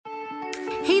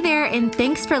Hey there, and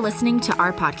thanks for listening to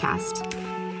our podcast.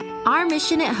 Our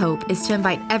mission at Hope is to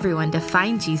invite everyone to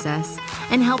find Jesus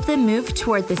and help them move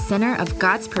toward the center of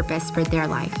God's purpose for their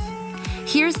life.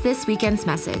 Here's this weekend's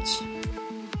message.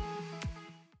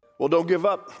 Well, don't give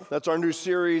up. That's our new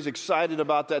series. Excited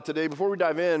about that today. Before we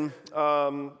dive in,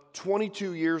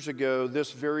 22 years ago,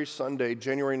 this very Sunday,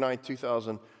 January 9th,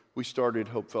 2000, we started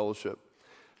Hope Fellowship.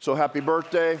 So happy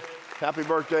birthday. Happy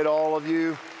birthday to all of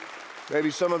you. Maybe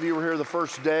some of you were here the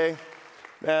first day.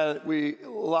 Man, a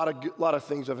lot of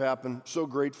things have happened. So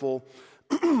grateful.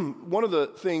 One of the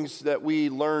things that we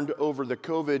learned over the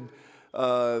COVID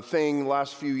thing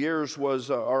last few years was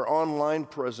our online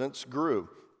presence grew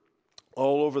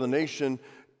all over the nation.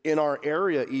 In our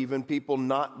area even, people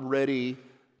not ready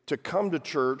to come to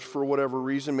church for whatever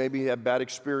reason. Maybe have bad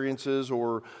experiences,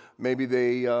 or maybe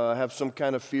they have some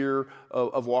kind of fear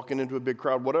of walking into a big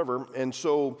crowd, whatever. And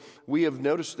so we have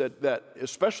noticed that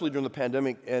especially during the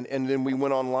pandemic, and then we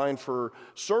went online for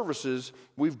services,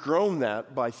 we've grown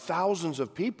that by thousands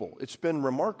of people. It's been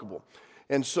remarkable.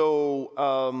 And so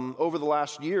over the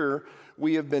last year,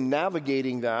 we have been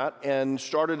navigating that and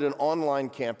started an online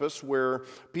campus where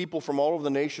people from all over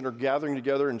the nation are gathering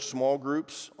together in small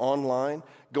groups online,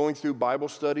 going through Bible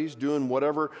studies, doing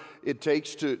whatever it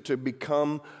takes to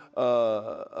become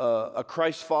a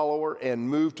Christ follower and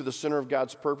move to the center of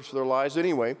God's purpose for their lives.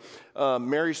 Anyway,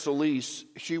 Mary Solis,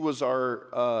 she was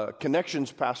our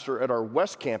connections pastor at our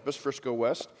West Campus, Frisco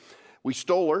West. We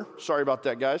stole her. Sorry about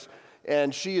that, guys.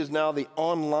 And she is now the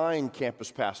online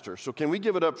campus pastor. So can we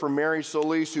give it up for Mary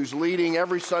Solis, who's leading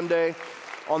every Sunday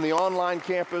on the online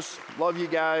campus. Love you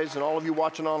guys and all of you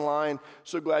watching online.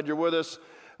 So glad you're with us.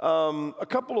 A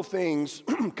couple of things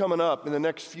coming up in the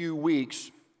next few weeks.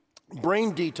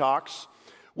 Brain Detox,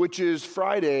 which is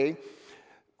Friday,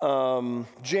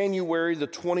 January the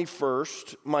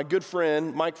 21st. My good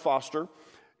friend, Mike Foster,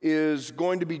 is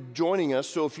going to be joining us.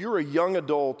 So if you're a young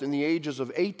adult in the ages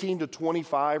of 18 to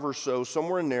 25 or so,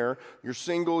 somewhere in there, you're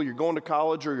single, you're going to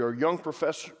college, or you're a young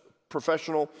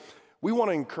professional, we want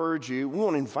to encourage you, we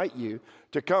want to invite you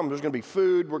to come. There's going to be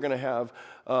food, we're going to have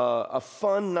a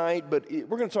fun night, but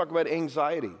we're going to talk about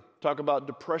anxiety, talk about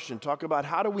depression, talk about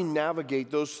how do we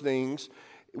navigate those things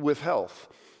with health.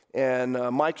 And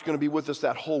Mike's going to be with us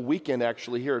that whole weekend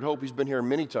actually here at Hope. He's been here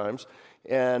many times.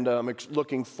 And I'm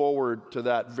looking forward to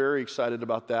that, very excited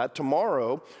about that.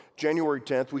 Tomorrow, January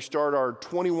 10th, we start our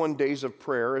 21 days of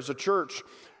prayer. As a church,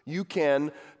 you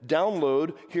can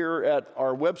download here at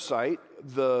our website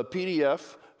the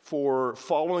PDF for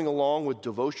following along with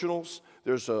devotionals.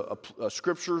 There's a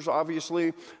scriptures,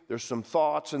 obviously. There's some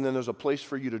thoughts, and then there's a place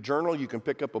for you to journal. You can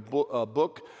pick up a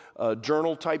book,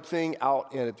 journal type thing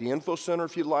out at the info center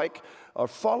if you'd like.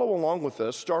 Follow along with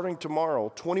us starting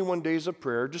tomorrow, 21 days of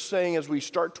prayer, just saying as we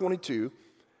start 22,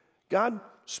 God,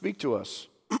 speak to us.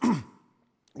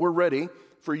 We're ready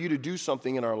for you to do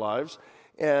something in our lives.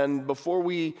 And before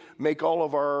we make all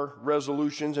of our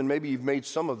resolutions, and maybe you've made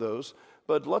some of those,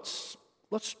 but let's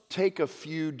take a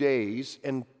few days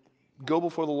and go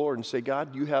before the Lord and say,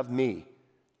 God, you have me.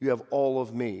 You have all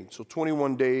of me. So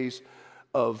 21 days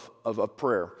of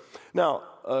prayer. Now,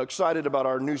 excited about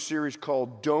our new series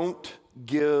called Don't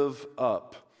Give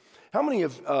Up. How many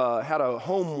have had a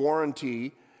home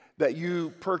warranty that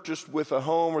you purchased with a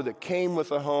home or that came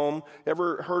with a home?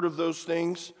 Ever heard of those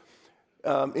things?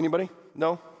 Anybody?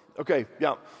 No? Okay,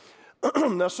 yeah.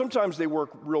 Now, sometimes they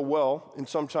work real well and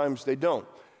sometimes they don't.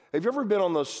 Have you ever been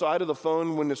on the side of the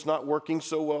phone when it's not working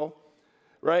so well?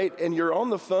 Right? And you're on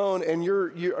the phone and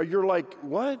you're like,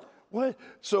 what?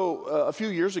 So a few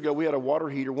years ago, we had a water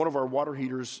heater. One of our water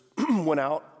heaters went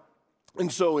out.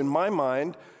 And so in my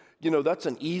mind, that's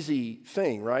an easy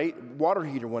thing, right? Water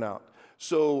heater went out.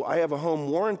 So I have a home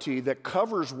warranty that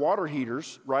covers water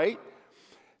heaters, right?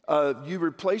 You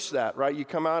replace that, right? You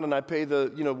come out and I pay the,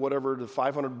 whatever, the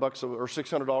 $500 or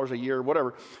 $600 a year or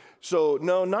whatever. So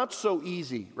no, not so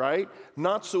easy, right?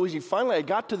 Not so easy. Finally, I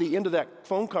got to the end of that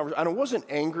phone conversation, and I wasn't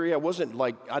angry. I wasn't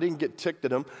like, I didn't get ticked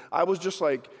at him. I was just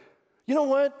like, you know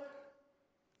what?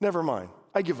 Never mind.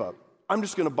 I give up. I'm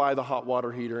just going to buy the hot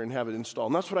water heater and have it installed.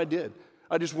 And that's what I did.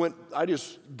 I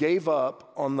just gave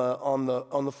up on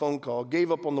the phone call,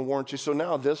 gave up on the warranty. So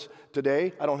now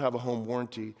today, I don't have a home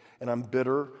warranty, and I'm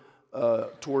bitter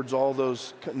towards all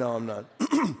those. No, I'm not.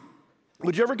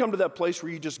 Would you ever come to that place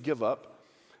where you just give up?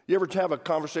 You ever have a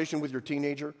conversation with your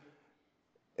teenager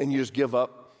and you just give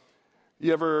up?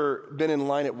 You ever been in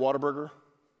line at Whataburger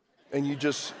and you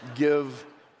just give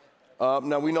up?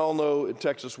 Now, we all know in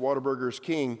Texas, Whataburger is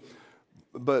king,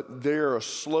 but they're a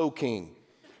slow king,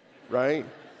 right?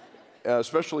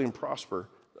 Especially in Prosper.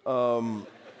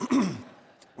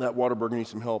 That Whataburger needs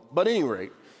some help. But any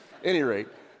rate,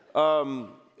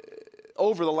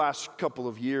 over the last couple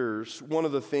of years, one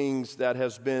of the things that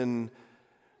has been,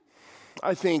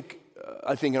 I think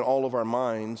in all of our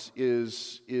minds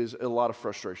is a lot of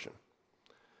frustration,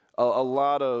 a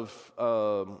lot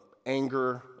of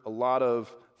anger, a lot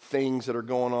of things that are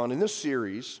going on. In this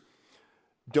series,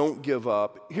 Don't Give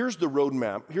Up, here's the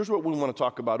roadmap. Here's what we want to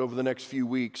talk about over the next few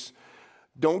weeks.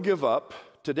 Don't give up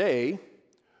today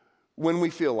when we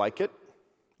feel like it.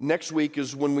 Next week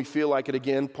is When We Feel Like It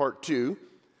Again, part 2.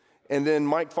 And then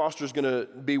Mike Foster is going to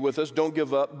be with us. Don't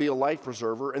give up, be a life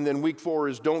preserver. And then week 4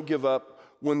 is Don't Give Up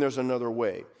when There's Another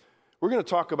Way. We're going to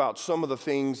talk about some of the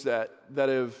things that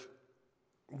have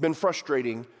been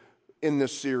frustrating in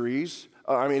this series.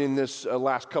 In this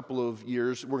last couple of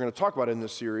years, we're going to talk about in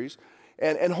this series.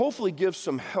 And hopefully give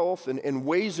some health and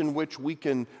ways in which we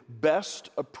can best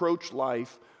approach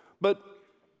life.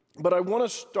 But I want to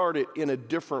start it in a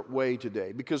different way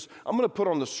today, because I'm going to put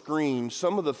on the screen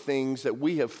some of the things that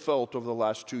we have felt over the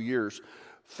last 2 years.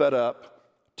 Fed up,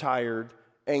 tired,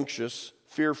 anxious,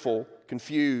 fearful,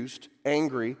 confused,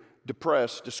 angry,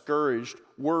 depressed, discouraged,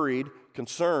 worried,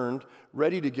 concerned,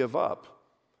 ready to give up.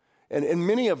 And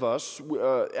many of us,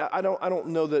 I don't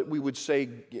know that we would say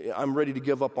I'm ready to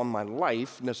give up on my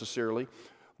life necessarily,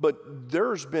 but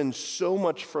there's been so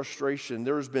much frustration.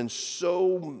 There's been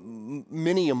so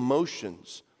many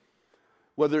emotions,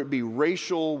 whether it be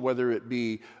racial, whether it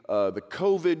be the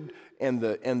COVID and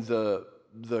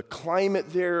the climate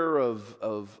there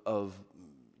of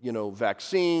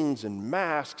vaccines and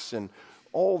masks and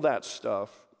all that stuff,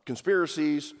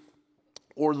 conspiracies,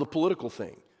 or the political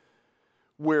thing,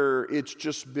 where it's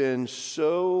just been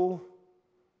so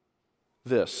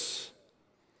this.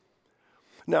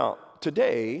 Now,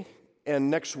 today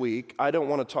and next week, I don't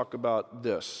want to talk about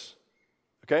this,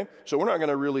 okay? So we're not going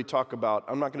to really talk about,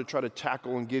 I'm not going to try to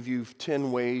tackle and give you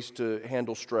 10 ways to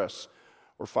handle stress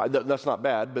or 5. That's not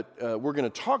bad, but we're going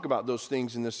to talk about those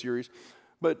things in this series.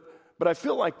 But I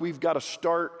feel like we've got to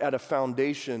start at a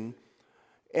foundation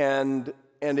and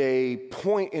a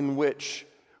point in which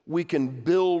we can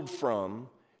build from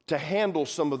to handle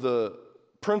some of the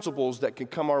principles that can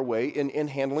come our way in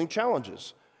handling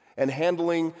challenges and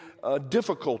handling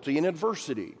difficulty and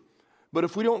adversity. But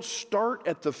if we don't start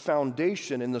at the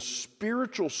foundation and the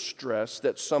spiritual stress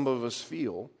that some of us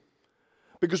feel,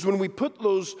 because when we put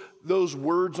those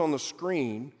words on the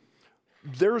screen,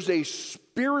 there's a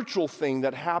spiritual thing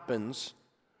that happens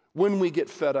when we get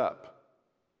fed up,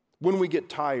 when we get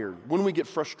tired, when we get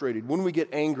frustrated, when we get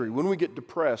angry, when we get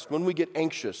depressed, when we get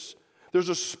anxious. There's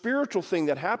a spiritual thing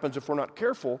that happens if we're not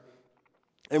careful,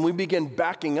 and we begin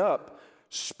backing up,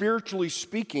 spiritually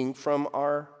speaking, from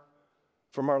our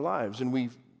lives, and we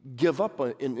give up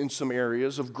in some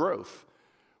areas of growth.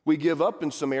 We give up in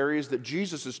some areas that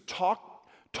Jesus has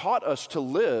taught us to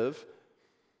live,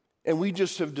 and we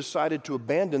just have decided to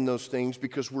abandon those things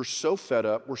because we're so fed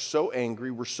up, we're so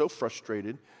angry, we're so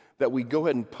frustrated that we go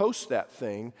ahead and post that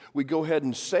thing, we go ahead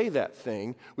and say that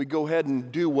thing, we go ahead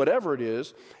and do whatever it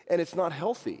is, and it's not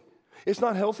healthy. It's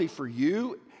not healthy for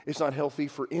you, it's not healthy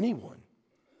for anyone.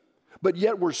 But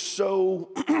yet we're so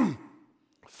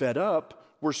fed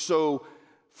up, we're so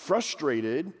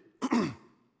frustrated.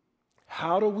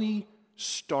 How do we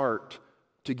start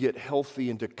to get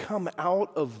healthy and to come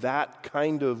out of that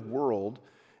kind of world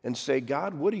and say,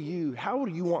 God, how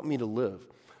do you want me to live?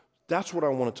 That's what I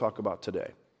want to talk about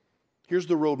today. Here's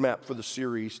the roadmap for the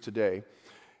series today.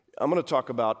 I'm going to talk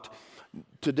about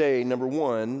today, number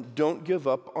 1, don't give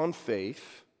up on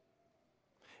faith.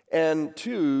 And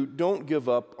 2, don't give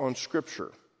up on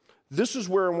Scripture. This is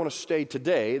where I want to stay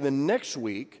today. The next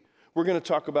week, we're going to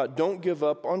talk about don't give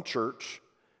up on church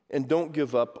and don't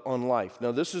give up on life.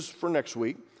 Now, this is for next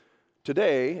week.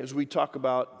 Today, as we talk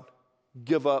about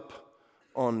give up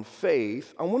on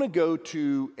faith, I want to go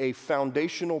to a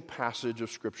foundational passage of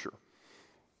Scripture.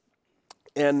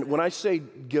 And when I say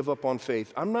give up on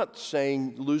faith, I'm not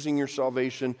saying losing your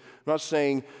salvation. I'm not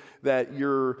saying that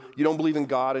you don't believe in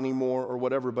God anymore or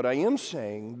whatever, but I am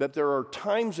saying that there are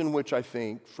times in which I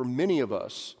think, for many of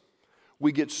us,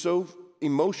 we get so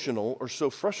emotional or so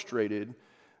frustrated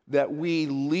that we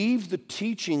leave the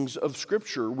teachings of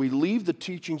Scripture, we leave the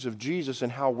teachings of Jesus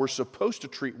and how we're supposed to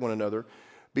treat one another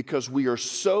because we are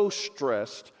so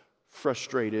stressed,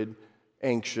 frustrated,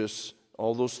 anxious,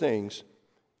 all those things.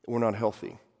 We're not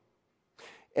healthy.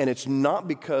 And it's not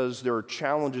because there are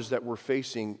challenges that we're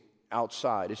facing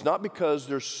outside. It's not because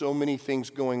there's so many things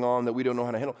going on that we don't know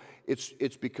how to handle.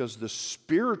 It's because the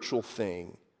spiritual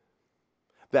thing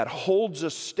that holds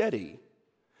us steady,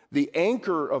 the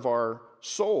anchor of our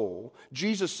soul.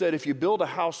 Jesus said, if you build a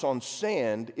house on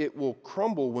sand, it will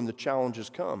crumble when the challenges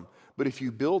come. But if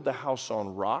you build the house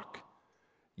on rock,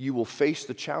 you will face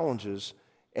the challenges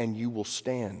and you will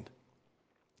stand.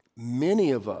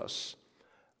 Many of us,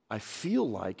 I feel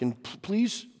like, and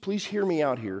please hear me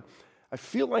out here, I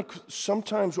feel like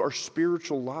sometimes our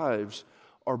spiritual lives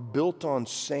are built on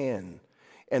sand,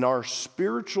 and our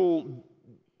spiritual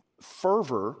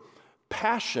fervor,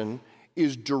 passion,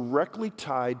 is directly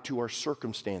tied to our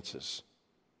circumstances.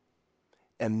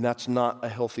 And that's not a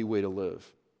healthy way to live.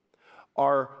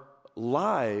 Our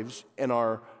lives and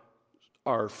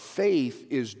our faith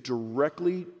is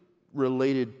directly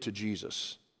related to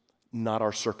Jesus, not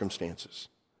our circumstances.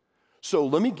 So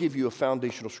let me give you a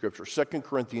foundational scripture. 2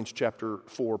 Corinthians chapter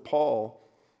 4, Paul,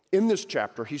 in this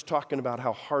chapter, he's talking about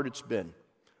how hard it's been,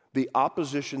 the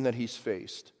opposition that he's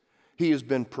faced. He has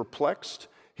been perplexed.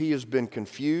 He has been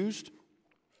confused.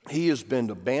 He has been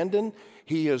abandoned.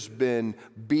 He has been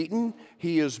beaten.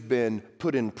 He has been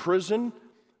put in prison,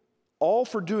 all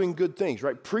for doing good things,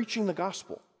 right? Preaching the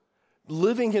gospel,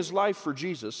 living his life for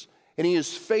Jesus, and he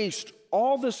has faced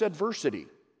all this adversity.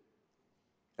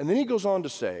 And then he goes on to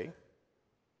say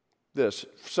this,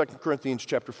 2 Corinthians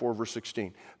chapter 4, verse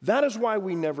 16. That is why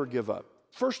we never give up.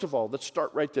 First of all, let's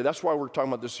start right there. That's why we're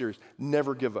talking about this series.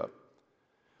 Never give up.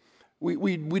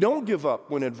 We don't give up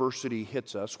when adversity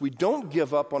hits us. We don't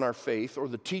give up on our faith or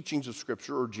the teachings of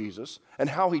Scripture or Jesus and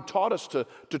how he taught us to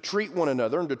treat one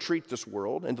another and to treat this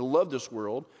world and to love this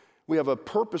world. We have a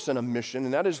purpose and a mission,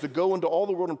 and that is to go into all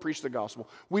the world and preach the gospel.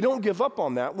 We don't give up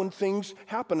on that when things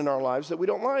happen in our lives that we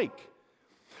don't like.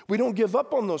 We don't give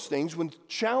up on those things when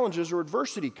challenges or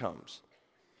adversity comes.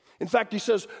 In fact, he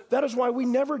says, that is why we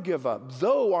never give up.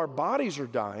 Though our bodies are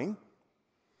dying,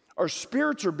 our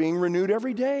spirits are being renewed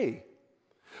every day.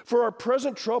 For our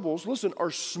present troubles, listen, are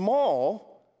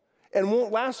small and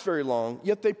won't last very long,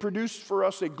 yet they produce for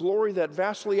us a glory that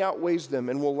vastly outweighs them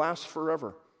and will last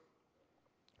forever.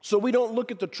 So we don't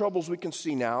look at the troubles we can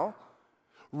see now.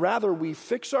 Rather, we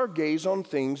fix our gaze on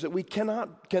things that we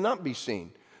cannot be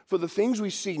seen. For the things we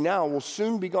see now will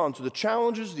soon be gone. So the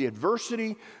challenges, the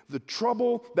adversity, the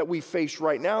trouble that we face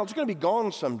right now, it's going to be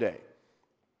gone someday.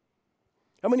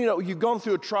 How many know you've gone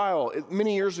through a trial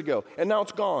many years ago and now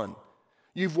it's gone?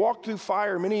 You've walked through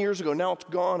fire many years ago, now it's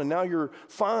gone, and now you're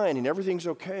fine and everything's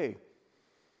okay.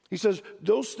 He says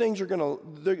those things they're going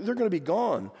to be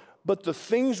gone, but the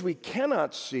things we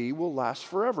cannot see will last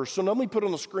forever. So let me put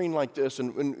on the screen like this,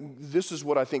 and this is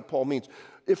what I think Paul means.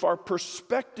 If our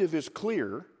perspective is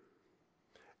clear,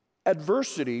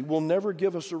 adversity will never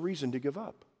give us a reason to give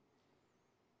up.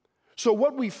 So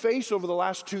what we face over the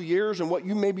last 2 years and what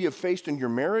you maybe have faced in your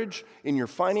marriage, in your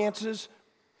finances,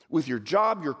 with your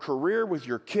job, your career, with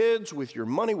your kids, with your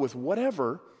money, with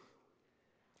whatever,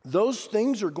 those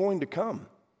things are going to come.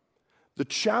 The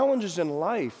challenges in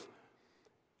life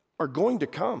are going to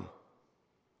come.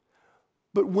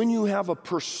 But when you have a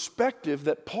perspective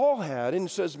that Paul had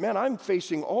and says, man, I'm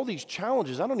facing all these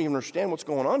challenges, I don't even understand what's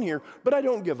going on here, but I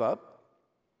don't give up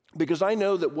because I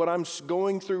know that what I'm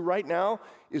going through right now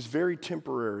is very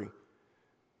temporary.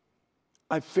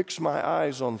 I fix my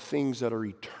eyes on things that are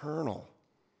eternal.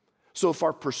 So if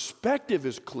our perspective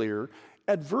is clear,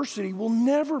 adversity will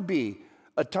never be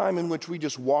a time in which we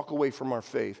just walk away from our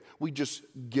faith. We just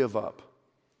give up.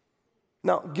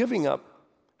 Now, giving up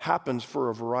happens for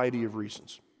a variety of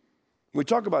reasons. When we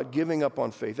talk about giving up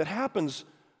on faith, it happens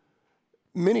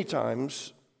many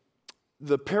times,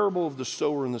 the parable of the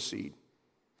sower and the seed.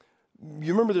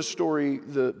 You remember this story,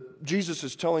 Jesus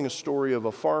is telling a story of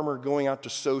a farmer going out to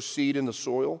sow seed in the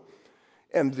soil,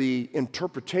 and the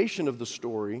interpretation of the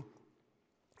story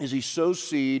is he sows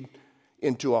seed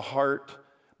into a heart,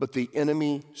 but the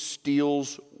enemy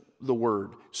steals the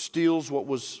word, steals what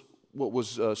was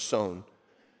sown,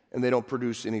 and they don't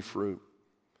produce any fruit.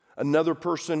 Another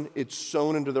person, it's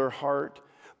sown into their heart,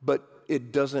 but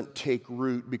it doesn't take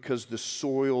root because the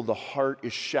soil, the heart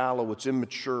is shallow, it's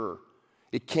immature.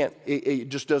 It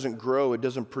just doesn't grow, it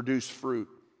doesn't produce fruit.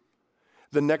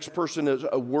 The next person,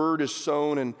 a word is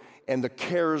sown and the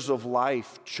cares of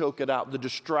life choke it out. The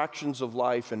distractions of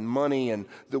life and money and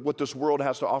what this world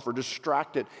has to offer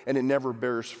distract it, and it never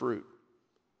bears fruit.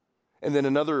 And then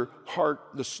another heart,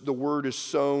 the word is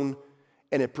sown,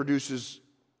 and it produces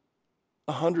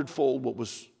 100-fold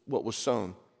what was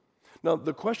sown. Now,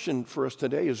 the question for us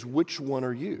today is, which one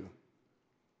are you?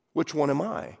 Which one am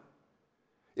I?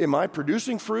 Am I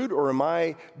producing fruit, or am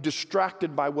I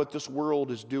distracted by what this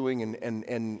world is doing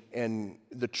and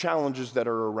the challenges that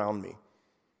are around me?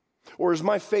 Or is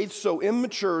my faith so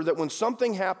immature that when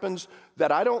something happens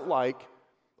that I don't like,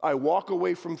 I walk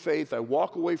away from faith, I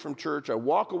walk away from church, I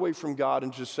walk away from God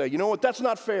and just say, you know what, that's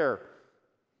not fair.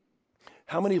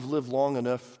 How many have lived long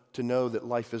enough to know that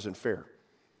life isn't fair?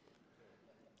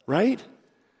 Right?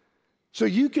 So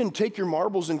you can take your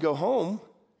marbles and go home,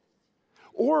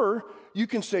 or you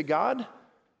can say, God,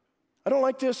 I don't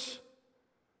like this.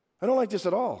 I don't like this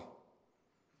at all.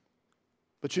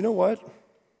 But you know what?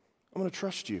 I'm going to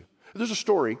trust you. There's a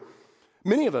story.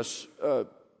 Many of us,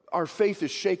 our faith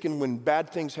is shaken when bad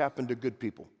things happen to good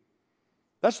people.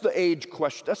 That's the age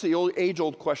question. That's the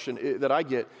age-old question that I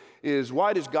get is,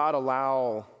 why does God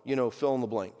allow, fill in the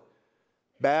blank,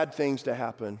 bad things to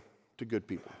happen to good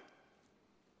people?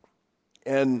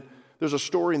 And there's a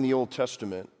story in the Old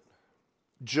Testament.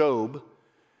 Job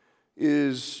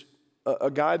is a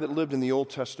guy that lived in the Old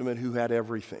Testament who had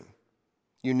everything.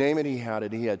 You name it, he had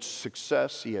it. He had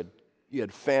success, he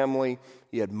had family,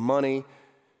 he had money,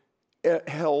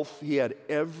 health, he had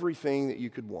everything that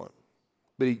you could want.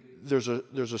 But there's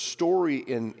a story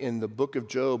in the book of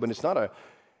Job, and it's a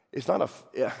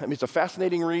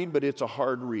fascinating read, but it's a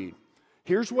hard read.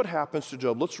 Here's what happens to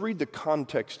Job. Let's read the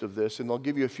context of this, and I'll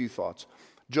give you a few thoughts.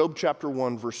 Job chapter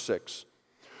 1, verse 6.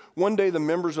 One day the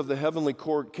members of the heavenly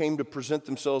court came to present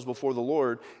themselves before the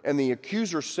Lord, and the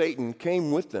accuser Satan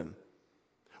came with them.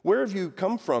 Where have you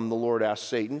come from, the Lord asked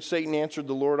Satan. Satan answered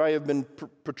the Lord, I have been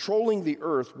patrolling the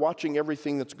earth, watching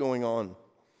everything that's going on.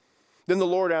 Then the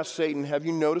Lord asked Satan, have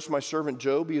you noticed my servant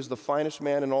Job? He is the finest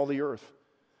man in all the earth.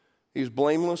 He is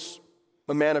blameless,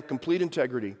 a man of complete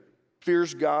integrity,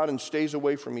 fears God and stays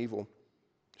away from evil.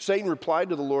 Satan replied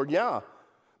to the Lord, yeah,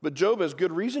 but Job has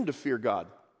good reason to fear God.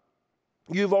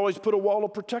 You've always put a wall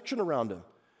of protection around him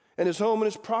and his home and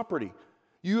his property.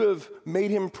 You have made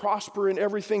him prosper in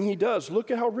everything he does.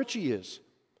 Look at how rich he is.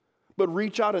 But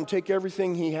reach out and take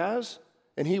everything he has,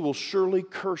 and he will surely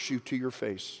curse you to your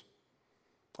face.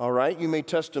 All right, you may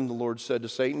test him, the Lord said to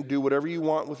Satan. Do whatever you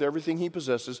want with everything he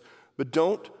possesses, but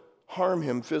don't harm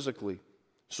him physically.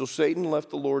 So Satan left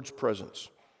the Lord's presence.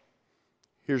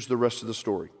 Here's the rest of the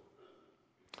story.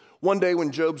 One day when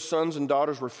Job's sons and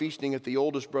daughters were feasting at the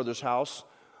oldest brother's house,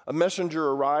 a messenger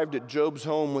arrived at Job's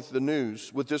home with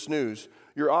this news.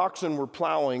 Your oxen were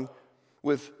plowing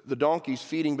with the donkeys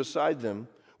feeding beside them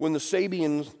when the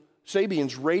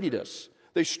Sabeans raided us.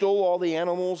 They stole all the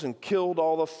animals and killed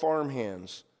all the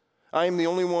farmhands. I am the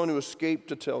only one who escaped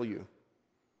to tell you.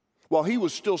 While he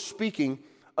was still speaking,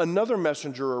 another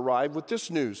messenger arrived with this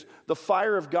news. The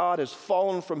fire of God has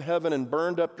fallen from heaven and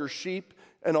burned up your sheep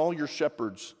and all your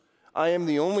shepherds. I am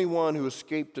the only one who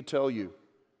escaped to tell you.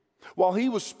 While he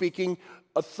was speaking,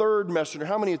 a third messenger,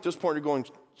 how many at this point are going,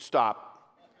 stop?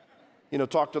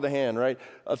 Talk to the hand, right?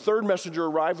 A third messenger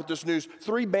arrived with this news.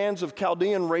 3 bands of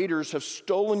Chaldean raiders have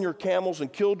stolen your camels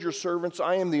and killed your servants.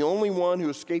 I am the only one who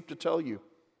escaped to tell you.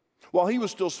 While he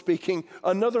was still speaking,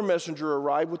 another messenger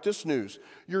arrived with this news.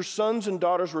 Your sons and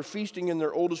daughters were feasting in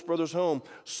their oldest brother's home.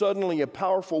 Suddenly, a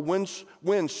powerful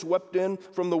wind swept in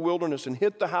from the wilderness and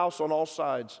hit the house on all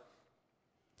sides.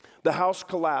 The house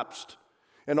collapsed,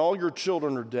 and all your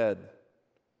children are dead.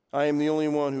 I am the only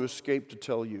one who escaped to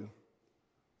tell you.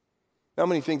 How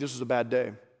many think this is a bad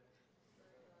day?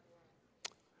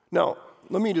 Now,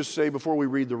 let me just say before we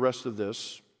read the rest of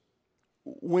this,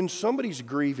 when somebody's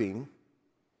grieving,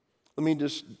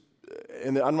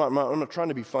 and I'm not trying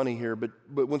to be funny here, but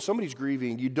when somebody's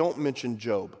grieving, you don't mention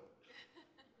Job,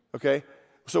 okay?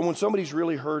 So when somebody's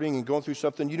really hurting and going through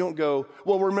something, you don't go,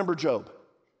 well, remember Job.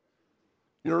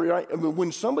 Right? I mean,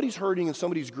 when somebody's hurting and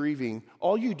somebody's grieving,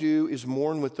 all you do is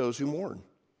mourn with those who mourn.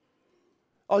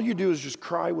 All you do is just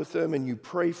cry with them, and you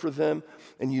pray for them,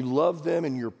 and you love them,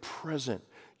 and you're present.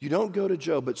 You don't go to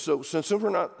Job. But so since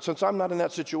I'm not in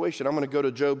that situation, I'm going to go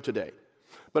to Job today.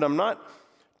 But I'm not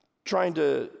trying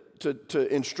to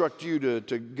instruct you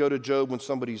to go to Job when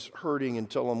somebody's hurting and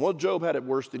tell them, well, Job had it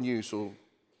worse than you, so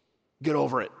get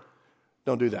over it.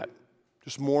 Don't do that.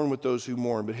 Just mourn with those who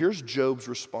mourn. But here's Job's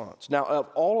response. Now,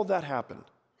 all of that happened.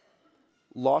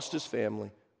 Lost his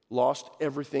family, lost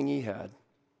everything he had.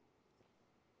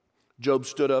 Job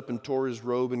stood up and tore his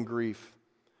robe in grief.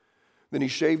 Then he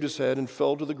shaved his head and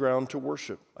fell to the ground to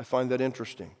worship. I find that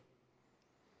interesting.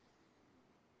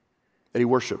 That he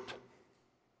worshiped.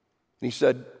 And he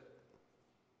said,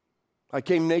 I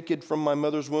came naked from my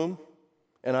mother's womb,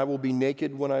 and I will be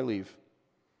naked when I leave.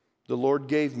 The Lord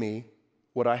gave me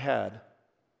what I had,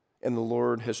 and the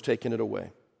Lord has taken it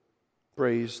away.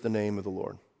 Praise the name of the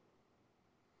Lord.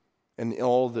 And in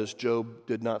all this, Job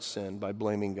did not sin by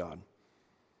blaming God.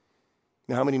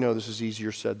 Now, how many know this is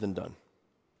easier said than done?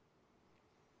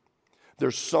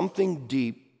 There's something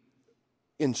deep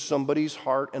in somebody's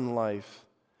heart and life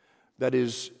that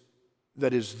is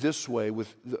that is this way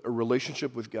with a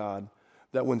relationship with God,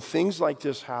 that when things like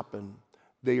this happen,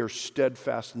 they are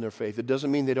steadfast in their faith. It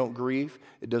doesn't mean they don't grieve.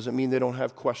 It doesn't mean they don't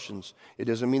have questions. It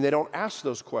doesn't mean they don't ask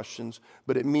those questions,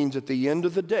 but it means at the end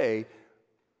of the day,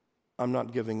 I'm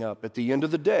not giving up. At the end of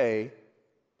the day,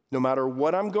 no matter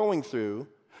what I'm going through,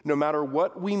 no matter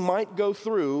what we might go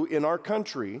through in our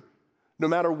country, no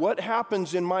matter what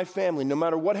happens in my family, no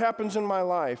matter what happens in my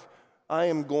life, I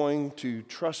am going to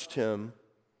trust Him.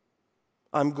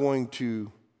 I'm going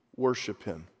to worship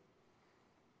Him.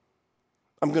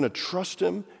 I'm going to trust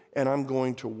Him and I'm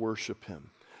going to worship Him.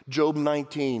 Job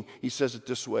 19, he says it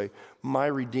this way, my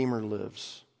Redeemer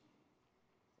lives.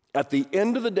 At the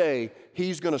end of the day,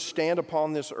 He's going to stand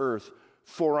upon this earth,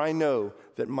 for I know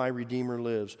that my Redeemer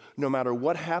lives. No matter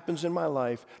what happens in my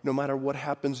life, no matter what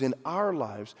happens in our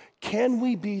lives, can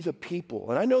we be the people?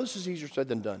 And I know this is easier said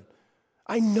than done.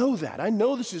 I know that. I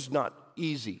know this is not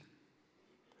easy.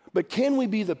 But can we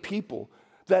be the people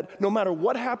that no matter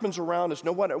what happens around us,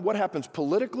 no matter what happens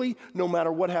politically, no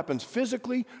matter what happens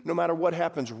physically, no matter what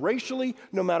happens racially,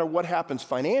 no matter what happens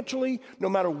financially, no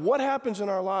matter what happens in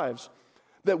our lives,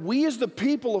 that we as the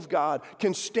people of God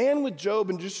can stand with Job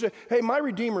and just say, hey, my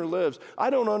Redeemer lives. I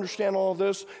don't understand all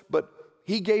this, but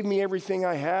He gave me everything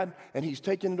I had and He's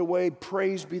taken it away.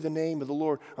 Praise be the name of the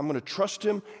Lord. I'm going to trust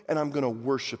Him and I'm going to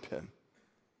worship Him.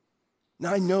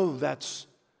 Now I know that's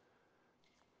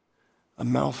a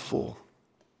mouthful.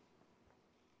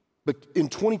 But in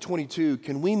 2022,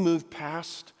 can we move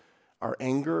past our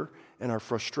anger and our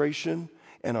frustration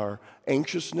and our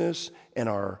anxiousness and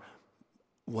our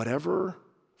whatever,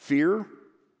 fear?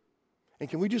 And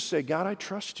can we just say, God, I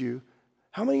trust You?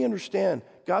 How many understand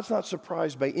God's not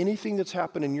surprised by anything that's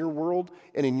happened in your world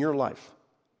and in your life?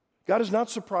 God is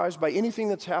not surprised by anything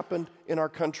that's happened in our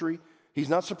country. He's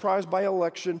not surprised by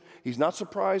election. He's not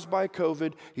surprised by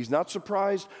COVID. He's not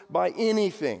surprised by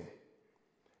anything.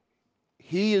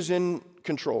 He is in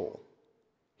control.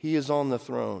 He is on the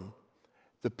throne.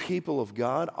 The people of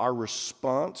God, our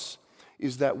response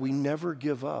is that we never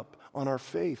give up on our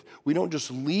faith. We don't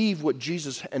just leave what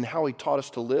Jesus and how He taught us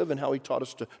to live and how He taught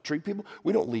us to treat people.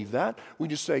 We don't leave that. We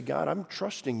just say, God, I'm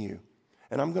trusting You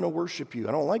and I'm going to worship You.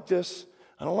 I don't like this.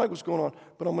 I don't like what's going on,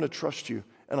 but I'm going to trust You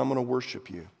and I'm going to worship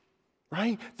You.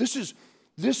 Right? This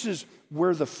is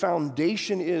where the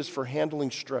foundation is for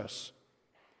handling stress.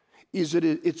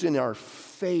 It's in our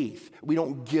faith. We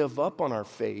don't give up on our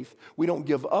faith. We don't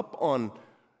give up on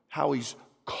how He's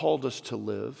called us to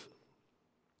live,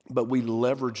 but we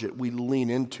leverage it. We lean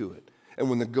into it. And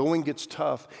when the going gets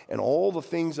tough and all the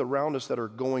things around us that are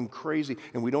going crazy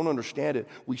and we don't understand it,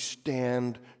 we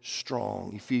stand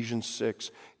strong. Ephesians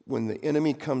 6, when the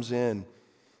enemy comes in,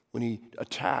 when he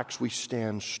attacks, we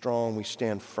stand strong, we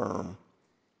stand firm.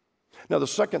 Now the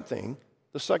second thing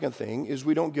is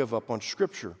we don't give up on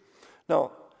Scripture.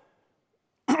 Now,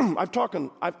 I've talked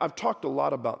a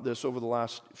lot about this over the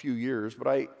last few years,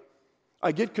 but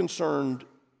I get concerned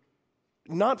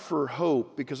not for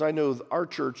Hope, because I know our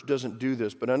church doesn't do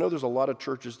this, but I know there's a lot of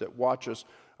churches that watch us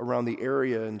around the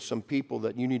area and some people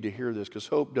that you need to hear this because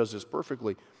Hope does this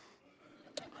perfectly.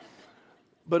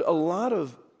 But a lot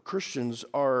of Christians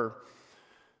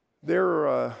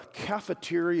they're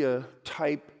cafeteria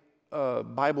type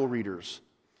Bible readers.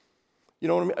 You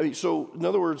know what I mean? So in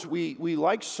other words, we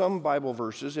like some Bible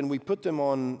verses and we put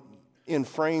them in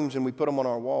frames and we put them on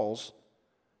our walls.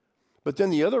 But then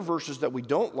the other verses that we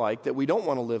don't like, that we don't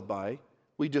want to live by,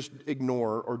 we just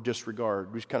ignore or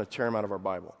disregard. We just kind of tear them out of our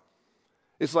Bible.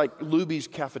 It's like Luby's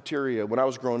Cafeteria. When I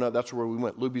was growing up, that's where we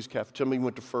went. Luby's Cafeteria. Some of you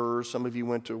went to Furs. Some of you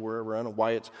went to wherever. I don't know,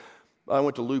 Wyatt's. I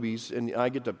went to Luby's, and I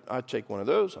take one of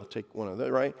those. I'll take one of those,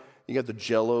 right? You got the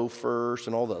Jell-O first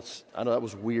and all this. I know that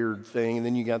was a weird thing. And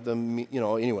then you got them,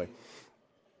 anyway.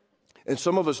 And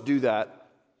some of us do that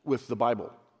with the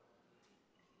Bible.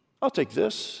 I'll take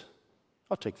this.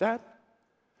 I'll take that.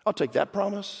 I'll take that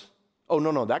promise. Oh,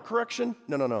 no, that correction?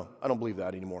 No. I don't believe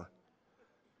that anymore.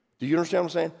 Do you understand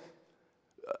what I'm saying?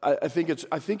 I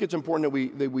think it's important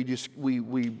that we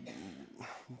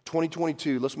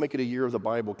 2022, let's make it a year of the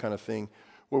Bible kind of thing,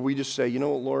 where we just say, you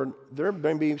know what, Lord, there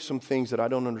may be some things that I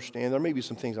don't understand. There may be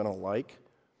some things I don't like,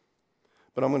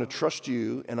 but I'm going to trust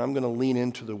You, and I'm going to lean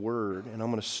into the Word, and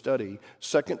I'm going to study.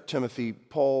 2 Timothy,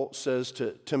 Paul says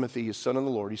to Timothy, his son in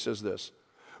the Lord, he says this,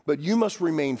 but you must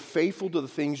remain faithful to the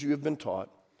things you have been taught.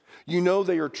 You know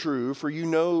they are true, for you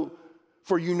know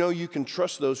you can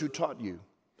trust those who taught you.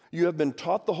 You have been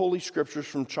taught the Holy Scriptures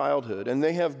from childhood, and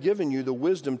they have given you the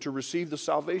wisdom to receive the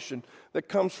salvation that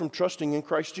comes from trusting in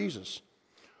Christ Jesus.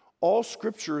 All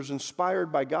Scripture is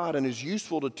inspired by God and is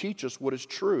useful to teach us what is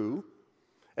true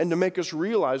and to make us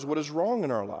realize what is wrong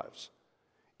in our lives.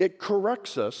 It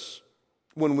corrects us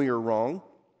when we are wrong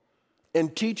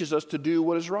and teaches us to do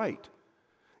what is right.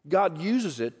 God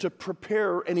uses it to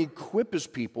prepare and equip His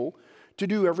people to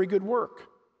do every good work.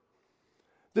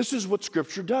 This is what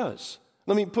Scripture does.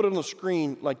 Let me put it on the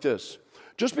screen like this.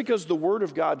 Just because the Word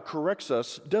of God corrects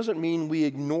us doesn't mean we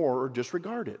ignore or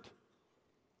disregard it.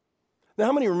 Now,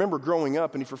 how many remember growing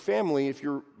up, and if your family, if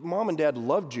your mom and dad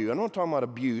loved you, I'm not talking about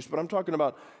abuse, but I'm talking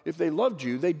about if they loved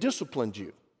you, they disciplined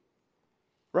you,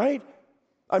 right?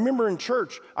 I remember in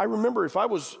church,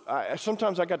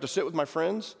 sometimes I got to sit with my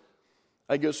friends.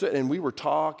 I'd go sit, and we were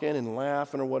talking and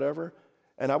laughing or whatever,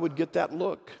 and I would get that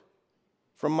look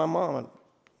from my mom.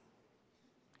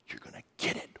 You're going to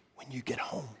get it when you get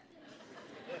home.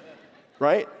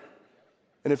 Right?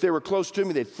 And if they were close to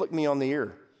me, they'd flick me on the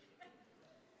ear.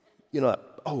 You know,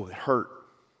 oh, it hurt.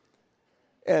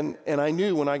 And I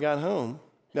knew when I got home,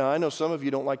 now I know some of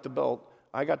you don't like the belt.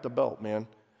 I got the belt, man.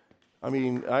 I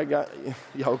mean, oh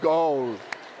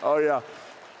yeah.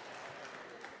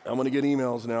 I'm going to get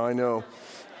emails now, I know.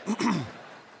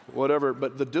 Whatever,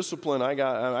 but the discipline I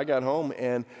got home,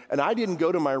 and I didn't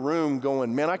go to my room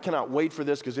going, man, I cannot wait for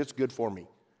this because it's good for me.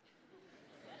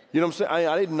 You know what I'm saying?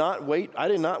 I did not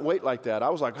wait like that. I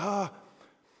was like,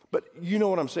 but you know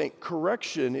what I'm saying?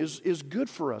 Correction is good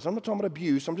for us. I'm not talking about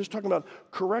abuse. I'm just talking about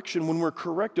correction when we're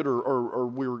corrected or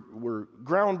we're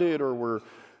grounded or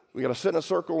we got to sit in a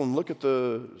circle and look at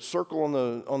the circle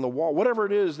on the wall. Whatever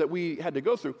it is that we had to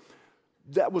go through,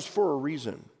 that was for a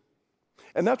reason.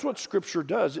 And that's what Scripture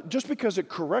does. Just because it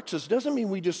corrects us doesn't mean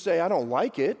we just say, I don't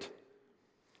like it.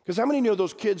 Because how many know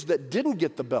those kids that didn't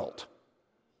get the belt?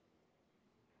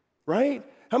 Right?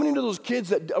 How many know those kids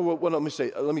that, let me say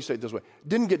it this way,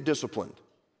 didn't get disciplined,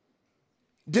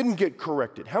 didn't get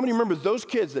corrected? How many remember those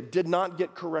kids that did not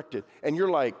get corrected? And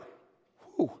you're like,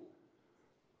 whew,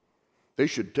 they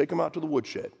should take them out to the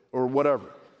woodshed or whatever.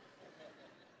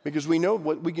 Because we know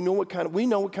what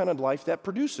kind of life that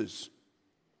produces.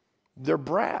 They're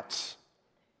brats,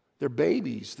 they're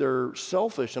babies, they're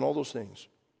selfish and all those things.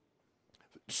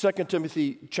 2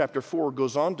 Timothy chapter 4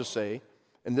 goes on to say,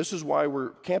 and this is why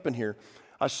we're camping here,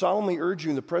 I solemnly urge you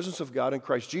in the presence of God in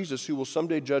Christ Jesus, who will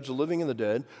someday judge the living and the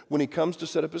dead, when He comes to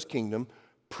set up His kingdom,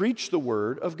 preach the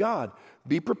word of God.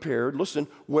 Be prepared, listen,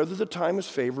 whether the time is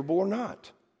favorable or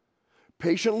not.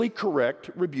 Patiently correct,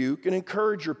 rebuke, and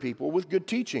encourage your people with good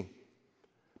teaching.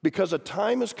 Because a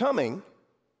time is coming,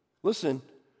 listen,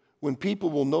 when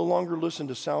people will no longer listen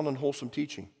to sound and wholesome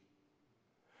teaching.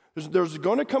 There's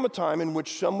going to come a time in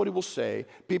which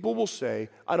people will say,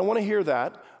 I don't want to hear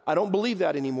that. I don't believe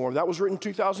that anymore. That was written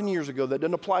 2,000 years ago. That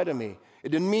didn't apply to me. It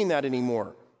didn't mean that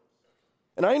anymore.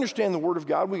 And I understand the Word of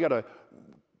God. We got to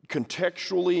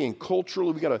contextually and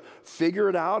culturally, we got to figure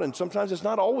it out. And sometimes it's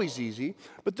not always easy.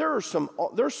 But there's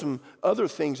some other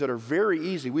things that are very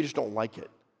easy. We just don't like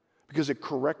it because it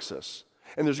corrects us.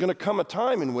 And there's going to come a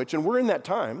time in which, and we're in that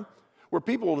time, where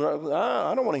people will,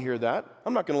 I don't want to hear that.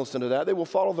 I'm not going to listen to that. They will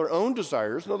follow their own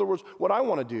desires. In other words, what I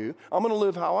want to do. I'm going to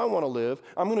live how I want to live.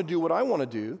 I'm going to do what I want to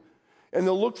do. And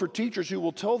they'll look for teachers who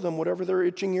will tell them whatever their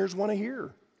itching ears want to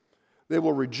hear. They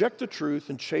will reject the truth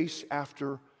and chase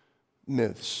after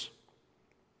myths.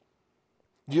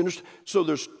 Do you understand? So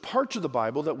there's parts of the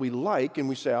Bible that we like, and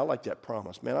we say, I like that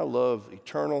promise. Man, I love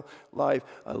eternal life.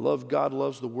 I love God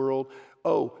loves the world.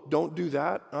 Oh, don't do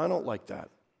that. I don't like that.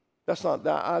 I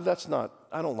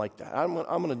don't like that. I'm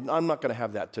not going to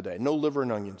have that today. No liver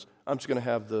and onions. I'm just going to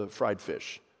have the fried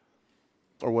fish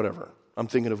or whatever. I'm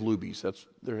thinking of Luby's.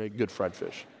 They're a good fried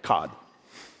fish. Cod.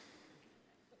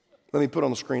 Let me put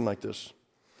on the screen like this.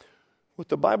 What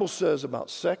the Bible says about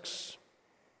sex,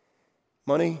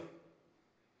 money,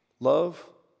 love,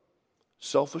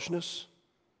 selfishness,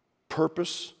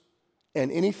 purpose,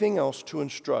 and anything else to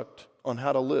instruct on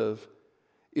how to live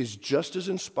is just as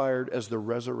inspired as the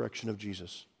resurrection of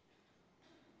Jesus.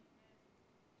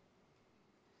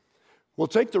 Well,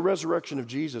 take the resurrection of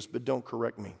Jesus, but don't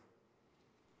correct me.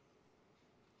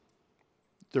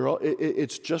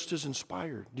 It's just as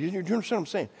inspired. Do you understand what I'm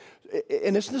saying?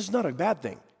 And this is not a bad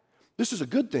thing. This is a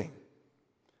good thing.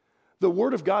 The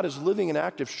Word of God is living and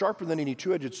active, sharper than any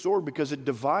two-edged sword, because it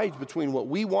divides between what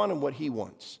we want and what He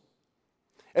wants.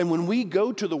 And when we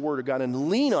go to the Word of God and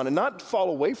lean on it, not fall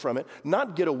away from it,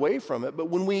 not get away from it, but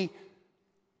when we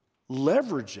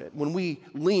leverage it, when we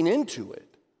lean into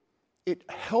it, it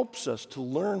helps us to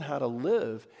learn how to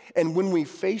live. And when we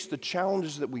face the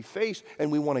challenges that we face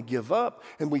and we want to give up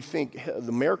and we think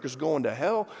America's going to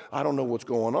hell, I don't know what's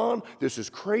going on, this is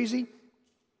crazy.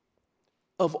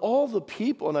 Of all the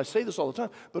people, and I say this all the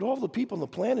time, but all the people on the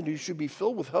planet who should be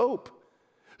filled with hope,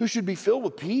 who should be filled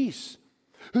with peace,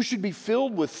 who should be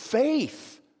filled with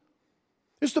faith.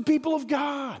 It's the people of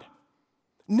God.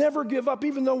 Never give up,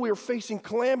 even though we are facing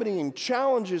calamity and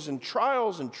challenges and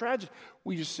trials and tragedy.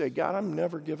 We just say, God, I'm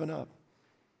never giving up.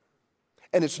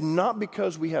 And it's not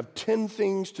because we have 10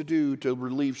 things to do to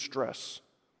relieve stress,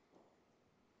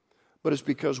 but it's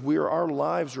because our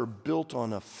lives are built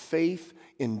on a faith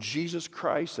in Jesus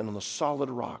Christ and on the solid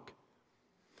rock.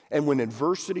 And when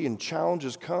adversity and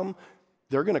challenges come,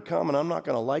 they're going to come, and I'm not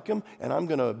going to like them, and I'm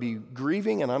going to be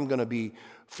grieving, and I'm going to be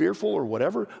fearful or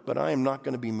whatever, but I am not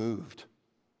going to be moved.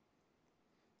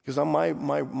 Because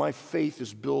my faith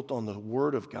is built on the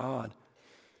Word of God,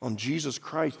 on Jesus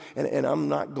Christ, and I'm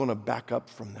not going to back up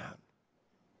from that.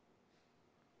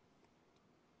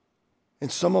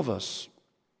 And some of us,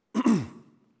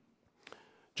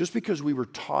 just because we were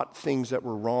taught things that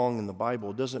were wrong in the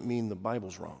Bible doesn't mean the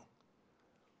Bible's wrong.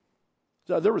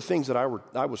 So there were things that I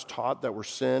was taught that were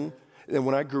sin, and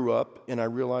when I grew up and I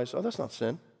realized, oh, that's not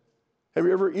sin. Have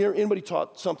you ever anybody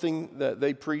taught something that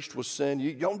they preached was sin?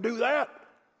 You don't do that.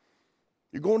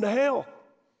 You're going to hell.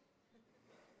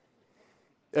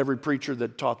 Every preacher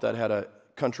that taught that had a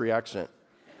country accent.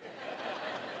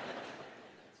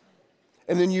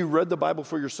 And then you read the Bible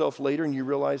for yourself later and you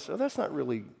realize, oh, that's not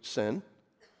really sin.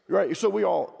 Right?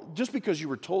 So just because you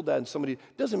were told that and somebody,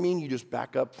 doesn't mean you just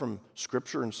back up from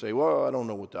Scripture and say, well, I don't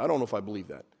know if I believe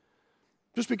that.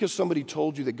 Just because somebody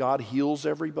told you that God heals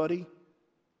everybody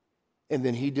and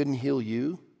then He didn't heal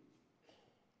you,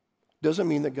 doesn't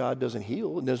mean that God doesn't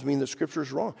heal. It doesn't mean that Scripture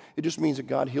is wrong. It just means that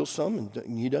God heals some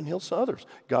and He doesn't heal others.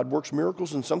 God works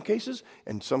miracles in some cases,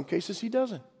 and in some cases He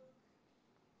doesn't.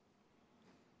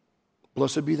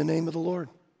 Blessed be the name of the Lord.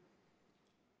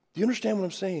 Do you understand what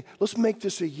I'm saying? Let's make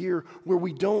this a year where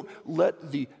we don't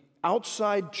let the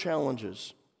outside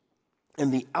challenges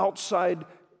and the outside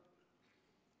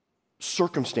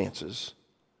circumstances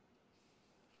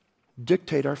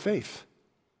dictate our faith,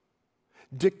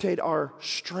 dictate our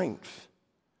strength.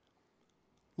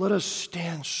 Let us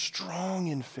stand strong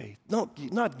in faith,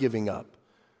 not giving up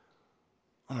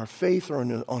on our faith or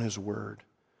on His Word,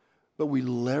 but we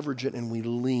leverage it and we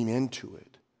lean into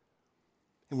it.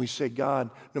 And we say, God,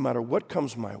 no matter what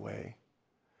comes my way,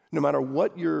 no matter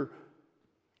what you're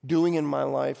doing in my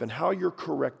life and how you're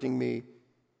correcting me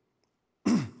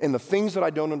and the things that I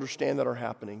don't understand that are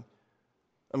happening,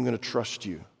 I'm going to trust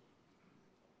you.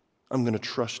 I'm going to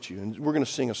trust you. And we're going to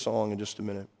sing a song in just a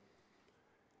minute.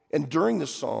 And during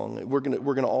this song, we're going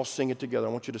to all sing it together. I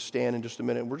want you to stand in just a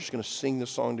minute. We're just going to sing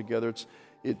this song together.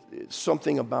 It's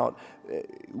something about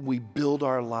we build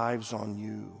our lives on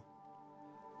you.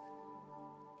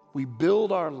 We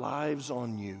build our lives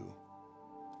on you.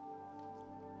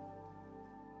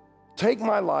 Take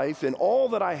my life and all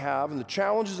that I have and the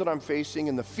challenges that I'm facing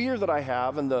and the fear that I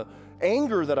have and the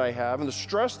anger that I have and the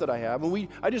stress that I have. And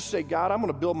I just say, God, I'm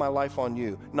going to build my life on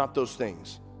you, not those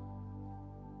things.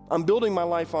 I'm building my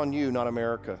life on you, not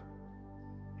America.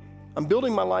 I'm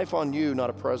building my life on you, not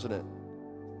a president.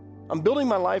 I'm building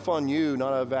my life on you,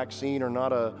 not a vaccine or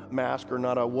not a mask or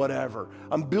not a whatever.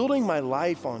 I'm building my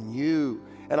life on you.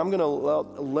 And I'm going to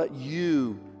let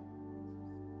you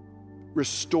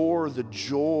restore the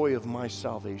joy of my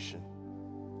salvation.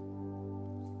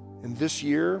 And this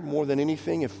year, more than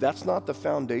anything, if that's not the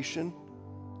foundation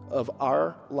of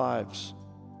our lives,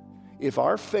 if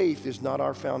our faith is not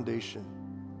our foundation,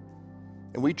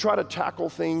 and we try to tackle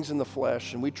things in the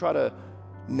flesh, and we try to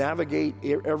navigate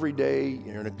every day,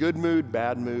 you're in a good mood,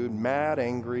 bad mood, mad,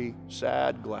 angry,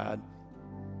 sad, glad,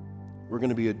 we're going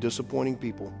to be a disappointing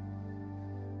people.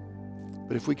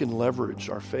 But if we can leverage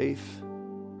our faith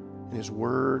in His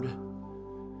Word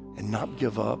and not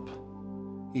give up,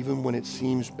 even when it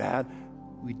seems bad,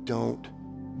 we don't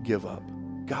give up.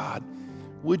 God,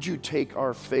 would you take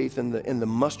our faith in the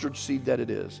mustard seed that it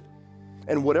is,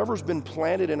 and whatever's been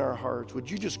planted in our hearts, would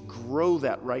you just grow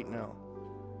that right now?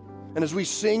 And as we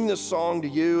sing this song to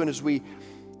you, and as we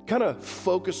kind of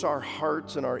focus our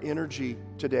hearts and our energy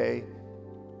today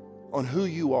on who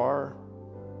you are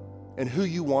and who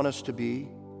you want us to be,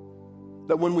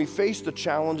 that when we face the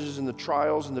challenges and the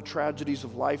trials and the tragedies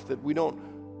of life, that we don't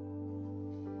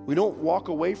walk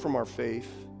away from our faith.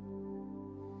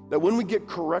 That when we get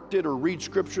corrected or read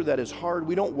Scripture that is hard,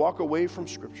 we don't walk away from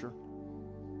Scripture.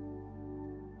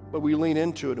 But we lean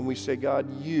into it and we say,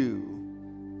 God,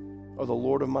 you are the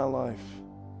Lord of my life.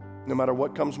 No matter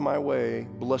what comes my way,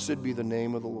 blessed be the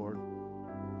name of the Lord.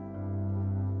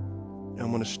 And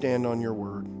I'm going to stand on your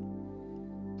word.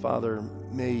 Father,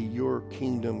 may your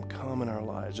kingdom come in our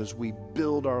lives as we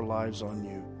build our lives on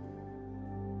you.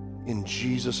 In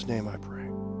Jesus' name I pray.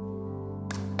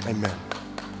 Amen.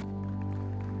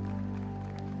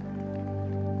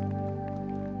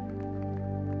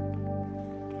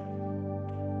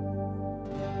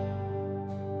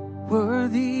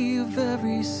 worthy of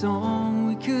every song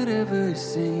we could ever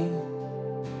sing,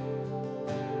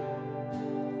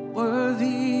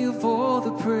 worthy of all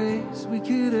the praise we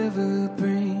could ever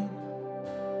bring,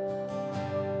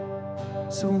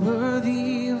 so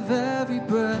worthy of every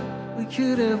breath we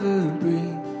could ever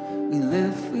breathe. We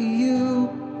live for you.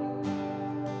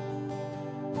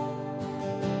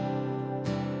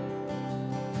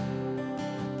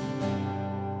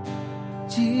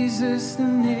 Jesus, the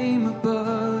name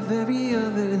above every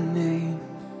other name.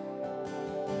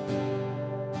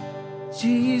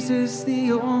 Jesus,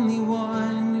 the only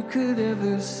one who could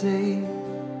ever save.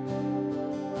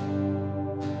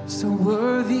 So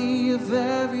worthy of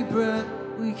every breath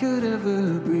we could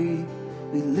ever breathe.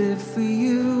 We live for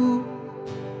you.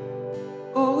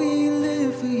 Oh, we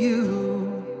live for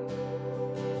you.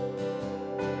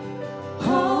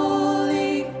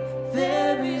 Holy,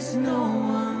 there is no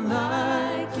one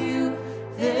like you.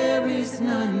 There is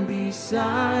none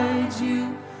beside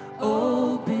you.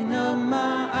 Open up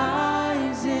my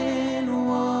eyes in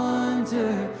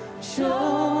wonder.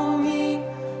 Show me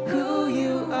who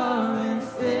you are and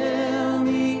fill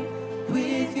me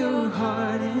with your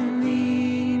heart and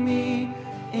lead me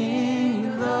in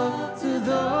your love to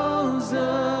those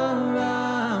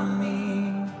around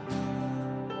me.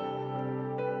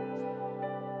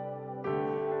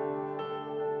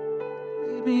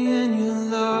 Lead me in your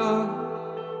love,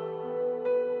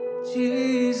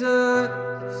 Jesus,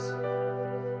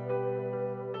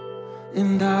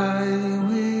 and I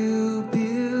will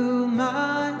build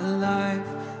my life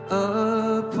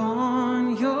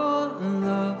upon your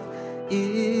love.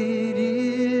 It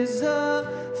is a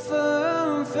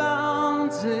firm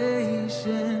foundation,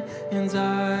 and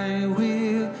I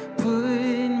will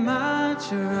put my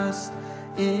trust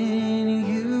in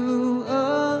you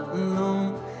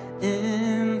alone,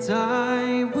 and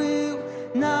I will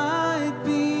not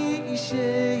be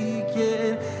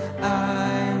shaken.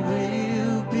 I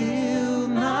will build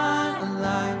my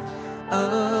life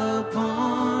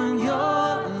upon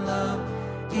your love.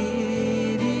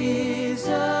 It is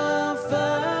a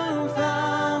firm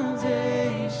foundation,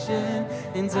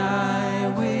 and I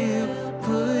will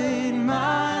put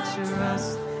my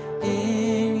trust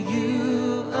in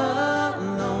you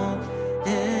alone,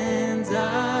 and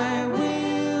I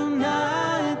will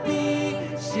not be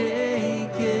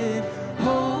shaken.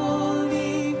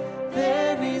 Holy,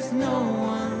 there is no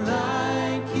one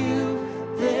like you.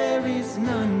 There is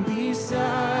none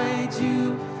beside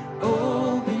you.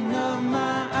 Open up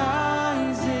my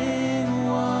eyes in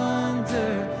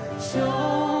wonder.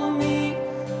 Show me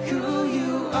who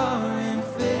you are and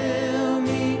fill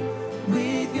me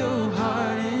with your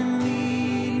heart and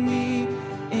lead me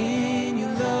in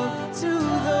your love to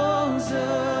those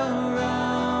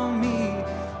around me.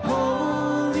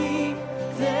 Holy,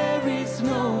 there is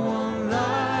no one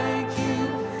like you.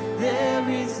 There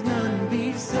is none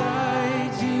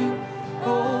beside you.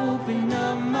 Open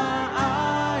up my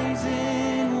eyes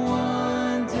in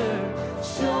wonder.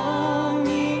 Show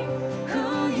me who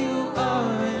you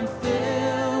are and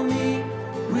fill me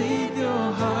with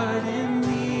your heart and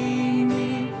lead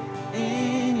me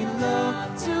in your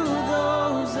love to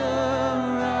those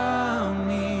around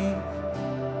me.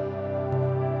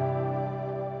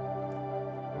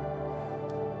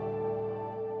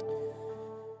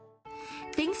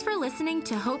 Thanks for listening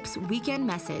to Hope's Weekend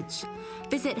Message.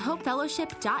 Visit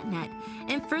hopefellowship.net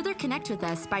and further connect with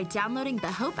us by downloading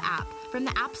the Hope app from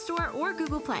the App Store or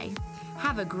Google Play.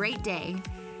 Have a great day.